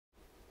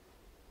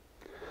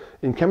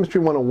in Chemistry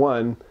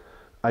 101,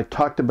 I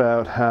talked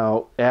about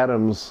how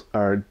atoms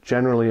are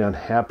generally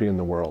unhappy in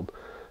the world,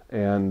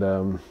 and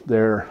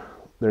their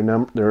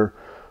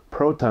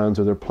protons,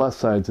 or their plus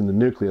sides in the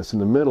nucleus in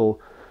the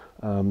middle,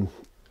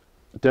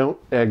 don't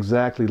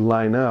exactly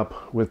line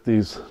up with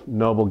these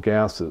noble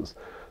gases.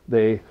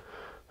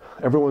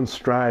 Everyone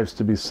strives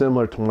to be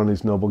similar to one of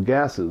these noble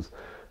gases.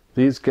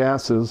 These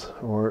gases,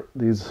 or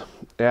these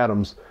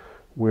atoms,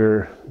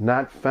 were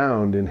not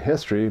found in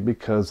history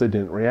because they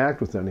didn't react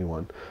with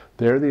anyone.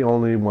 They're the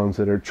only ones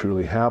that are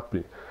truly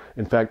happy.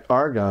 In fact,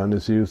 argon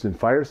is used in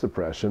fire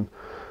suppression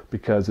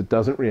because it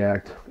doesn't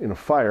react in a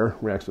fire,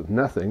 reacts with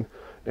nothing,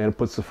 and it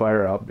puts the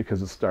fire out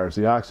because it stars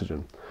the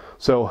oxygen.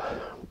 So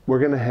we're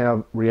going to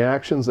have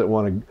reactions that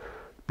want to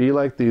be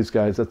like these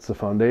guys. That's the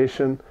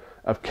foundation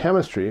of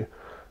chemistry.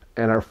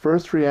 And our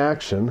first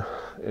reaction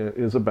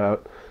is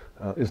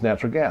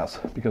natural gas,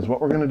 because what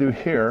we're going to do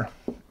here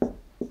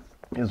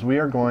is we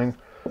are going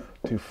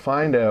to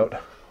find out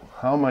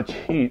how much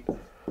heat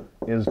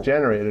is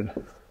generated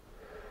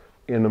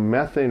in a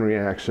methane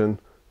reaction,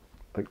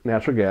 like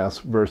natural gas,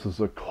 versus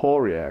a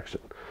coal reaction.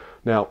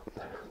 Now,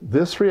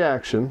 this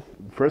reaction,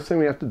 first thing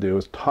we have to do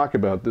is talk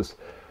about this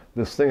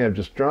thing I've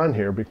just drawn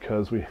here,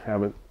 because we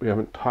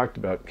haven't talked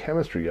about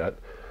chemistry yet.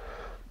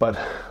 But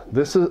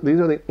these are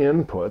the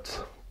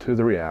inputs to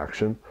the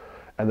reaction,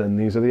 and then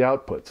these are the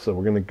outputs. So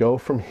we're going to go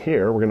from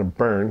here, we're going to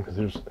burn,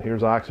 because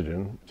here's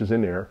oxygen, which is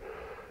in air,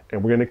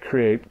 and we're going to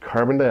create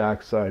carbon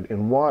dioxide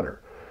in water.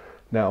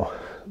 Now,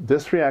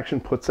 this reaction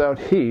puts out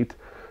heat,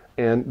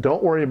 and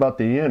don't worry about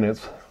the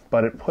units,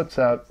 but it puts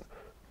out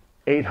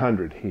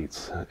 800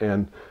 heats.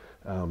 And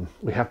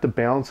we have to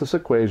balance this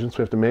equation, so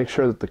we have to make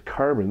sure that the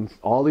carbons,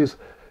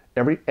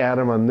 every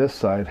atom on this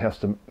side has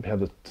to have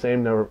the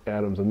same number of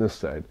atoms on this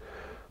side.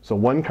 So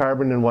one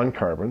carbon and one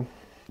carbon.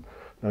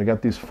 Now we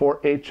got these 4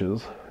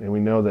 H's, and we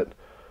know that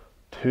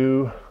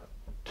 2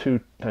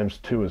 times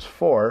 2 is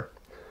 4,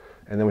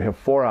 and then we have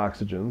 4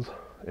 oxygens,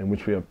 in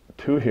which we have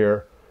 2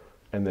 here,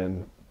 and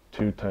then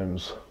 2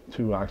 times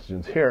 2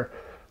 oxygens here.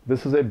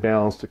 This is a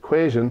balanced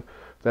equation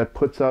that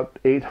puts out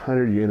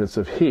 800 units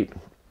of heat.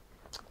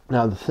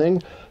 Now, the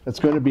thing that's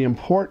going to be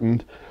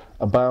important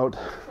about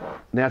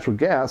natural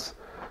gas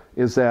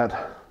is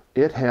that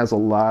it has a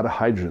lot of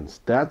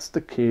hydrogens. That's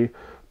the key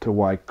to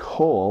why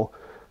coal,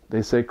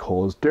 they say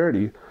coal is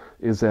dirty,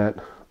 is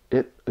that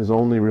it is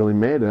only really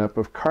made up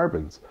of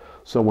carbons.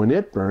 So when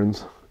it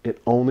burns, it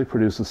only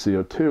produces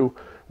CO2,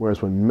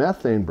 whereas when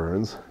methane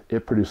burns,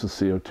 it produces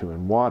CO2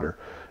 and water.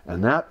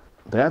 And that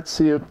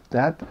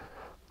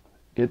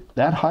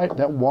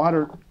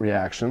water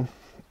reaction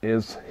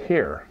is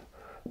here.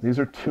 These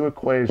are 2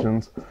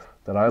 equations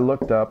that I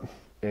looked up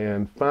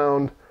and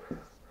found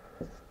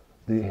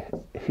the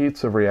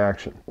heats of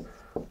reaction.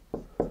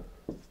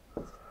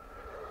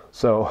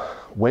 So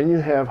when you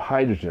have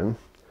hydrogen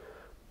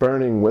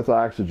burning with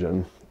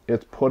oxygen,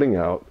 it's putting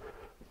out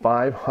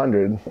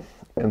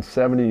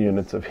 570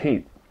 units of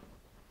heat.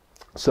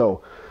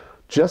 So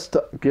just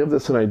to give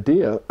this an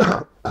idea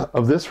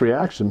of this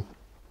reaction,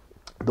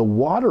 the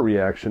water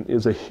reaction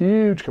is a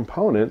huge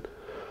component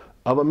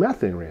of a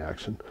methane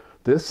reaction.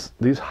 These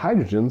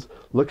hydrogens,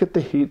 look at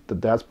the heat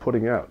that's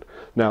putting out.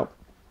 Now,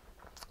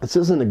 this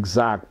isn't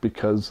exact,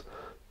 because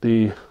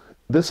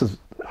this is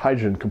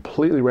hydrogen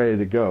completely ready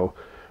to go,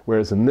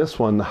 whereas in this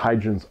one, the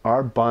hydrogens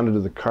are bonded to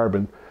the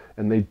carbon,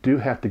 and they do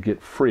have to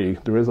get free.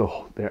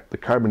 The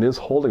carbon is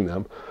holding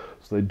them,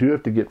 so they do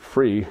have to get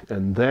free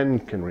and then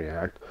can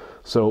react.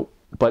 So,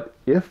 but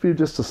if you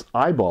just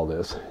eyeball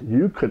this,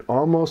 you could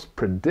almost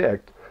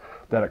predict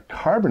that a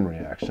carbon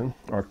reaction,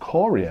 or a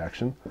coal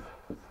reaction,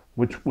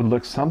 which would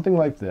look something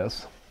like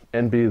this,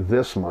 and be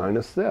this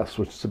minus this,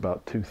 which is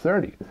about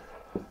 230.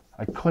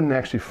 I couldn't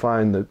actually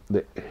find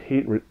the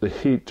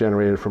heat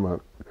generated from a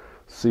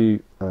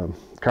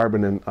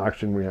carbon and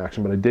oxygen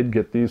reaction, but I did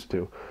get these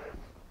 2.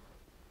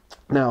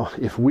 Now,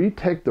 if we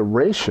take the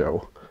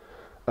ratio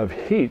of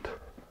heat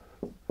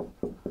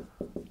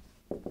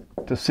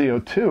to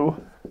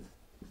CO2,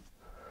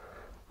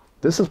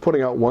 this is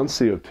putting out 1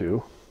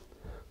 CO2,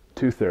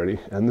 230,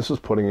 and this is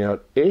putting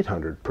out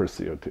 800 per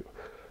CO2.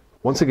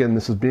 Once again,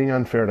 this is being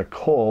unfair to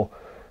coal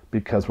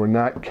because we're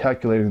not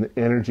calculating the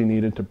energy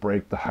needed to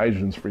break the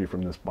hydrogens free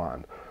from this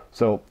bond.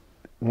 So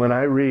when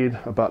I read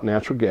about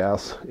natural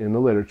gas in the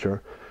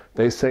literature,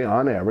 they say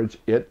on average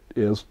it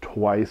is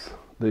twice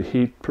the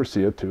heat per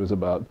CO2 is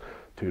about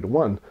 2 to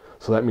 1.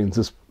 So that means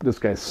this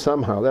guy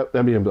somehow, that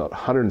means about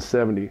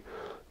 170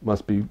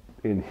 must be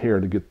in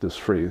here to get this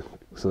free.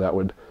 So that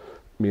would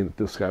mean that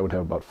this guy would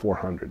have about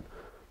 400.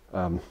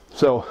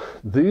 So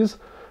these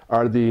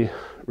are the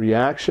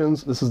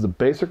reactions. This is the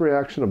basic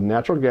reaction of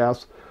natural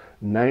gas.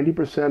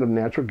 90% of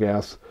natural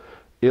gas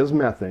is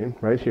methane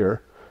right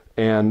here.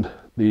 And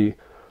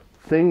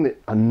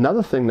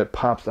another thing that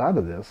pops out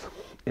of this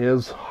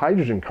is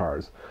hydrogen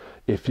cars.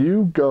 If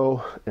you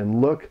go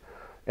and look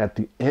at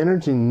the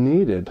energy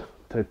needed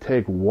to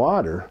take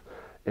water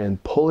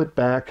and pull it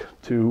back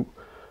to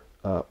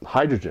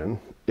hydrogen,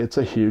 it's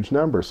a huge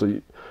number.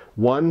 So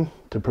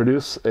to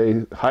produce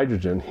a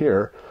hydrogen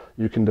here,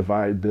 you can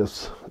divide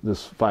this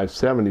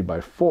 570 by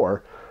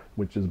 4,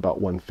 which is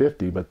about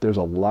 150, but there's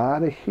a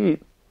lot of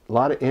heat, a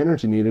lot of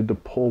energy needed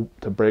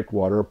to break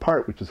water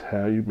apart, which is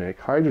how you make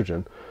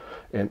hydrogen,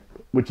 and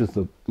which is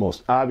the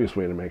most obvious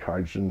way to make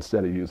hydrogen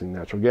instead of using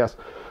natural gas.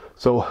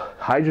 So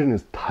hydrogen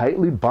is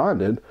tightly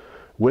bonded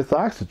with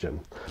oxygen.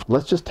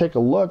 Let's just take a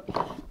look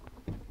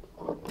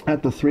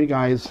at the three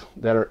guys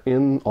that are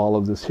in all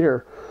of this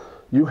here.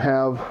 You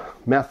have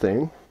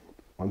methane.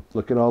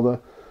 Look at all the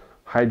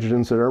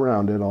hydrogens that are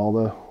around it, all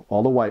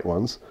the white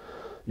ones.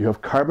 You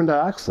have carbon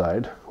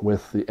dioxide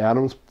with the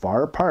atoms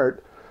far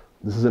apart.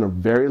 This is in a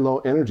very low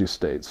energy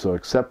state. So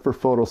except for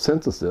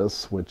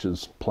photosynthesis, which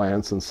is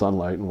plants and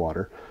sunlight and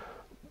water,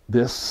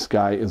 this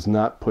guy is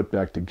not put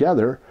back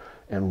together.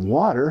 And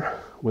water,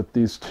 with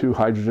these two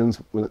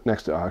hydrogens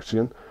next to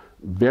oxygen,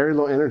 very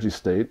low energy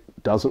state,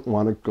 doesn't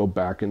want to go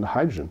back into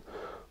hydrogen.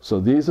 So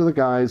these are the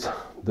guys,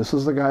 this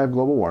is the guy of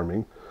global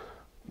warming.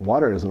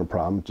 Water isn't a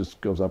problem, it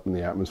just goes up in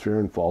the atmosphere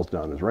and falls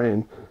down as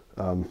rain.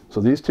 So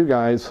these two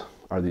guys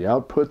are the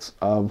outputs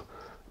of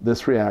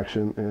this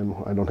reaction, and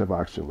I don't have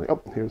oxygen.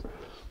 Oh,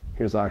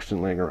 here's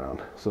oxygen laying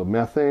around. So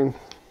methane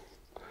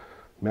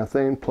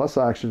plus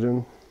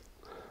oxygen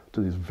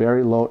to these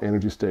very low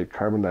energy state,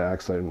 carbon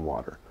dioxide and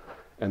water.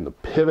 And the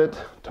pivot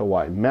to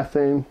why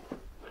methane,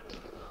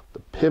 the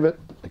pivot,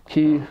 the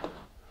key,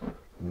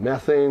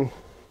 methane,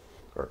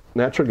 or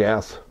natural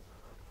gas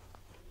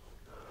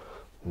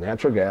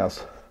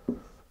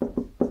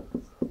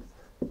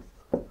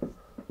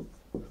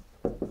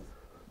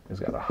has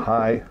got a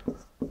high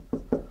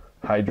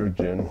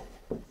hydrogen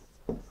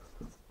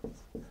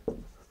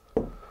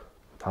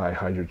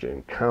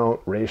count,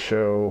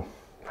 ratio,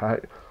 high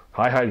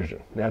hydrogen.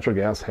 Natural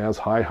gas has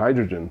high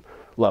hydrogen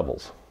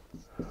levels,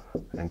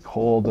 and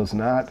coal does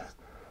not,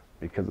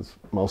 because it's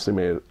mostly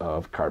made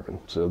of carbon.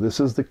 So this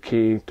is the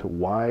key to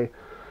why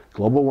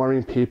global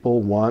warming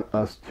people want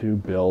us to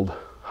build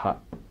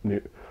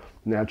new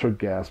natural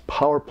gas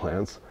power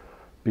plants,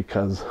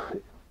 because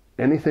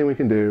anything we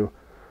can do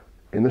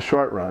in the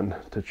short run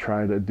to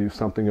try to do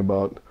something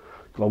about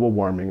global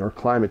warming or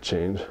climate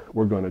change,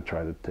 we're going to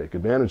try to take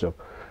advantage of.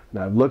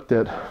 Now, I've looked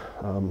at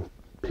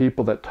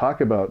people that talk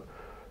about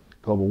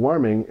global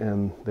warming,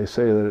 and they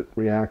say that it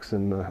reacts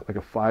in like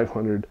a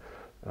 500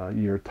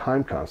 year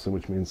time constant,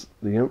 which means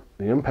the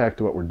impact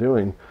of what we're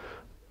doing,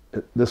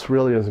 this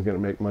really isn't going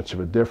to make much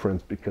of a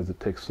difference, because it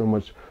takes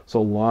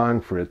so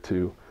long for it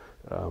to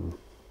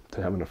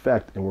have an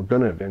effect, and we're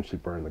going to eventually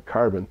burn the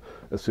carbon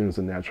as soon as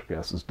the natural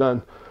gas is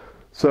done.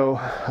 So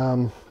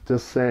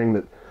just saying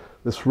that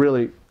this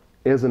really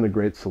isn't a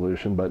great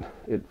solution, but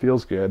it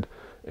feels good,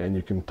 and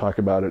you can talk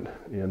about it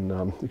in,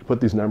 you can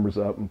put these numbers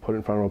up and put it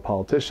in front of a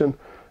politician,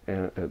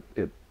 and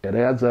it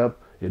adds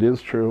up. It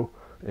is true,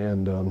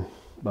 and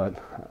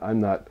but I'm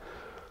not,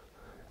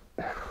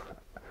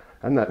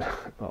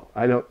 well,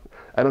 I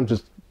don't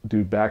just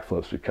do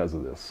backflips because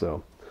of this.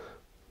 So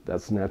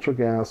that's natural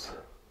gas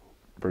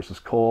versus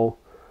coal,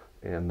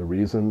 and the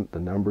reason, the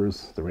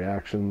numbers, the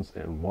reactions,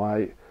 and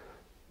why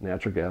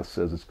natural gas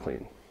says it's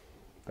clean.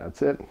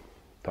 That's it.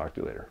 Talk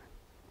to you later.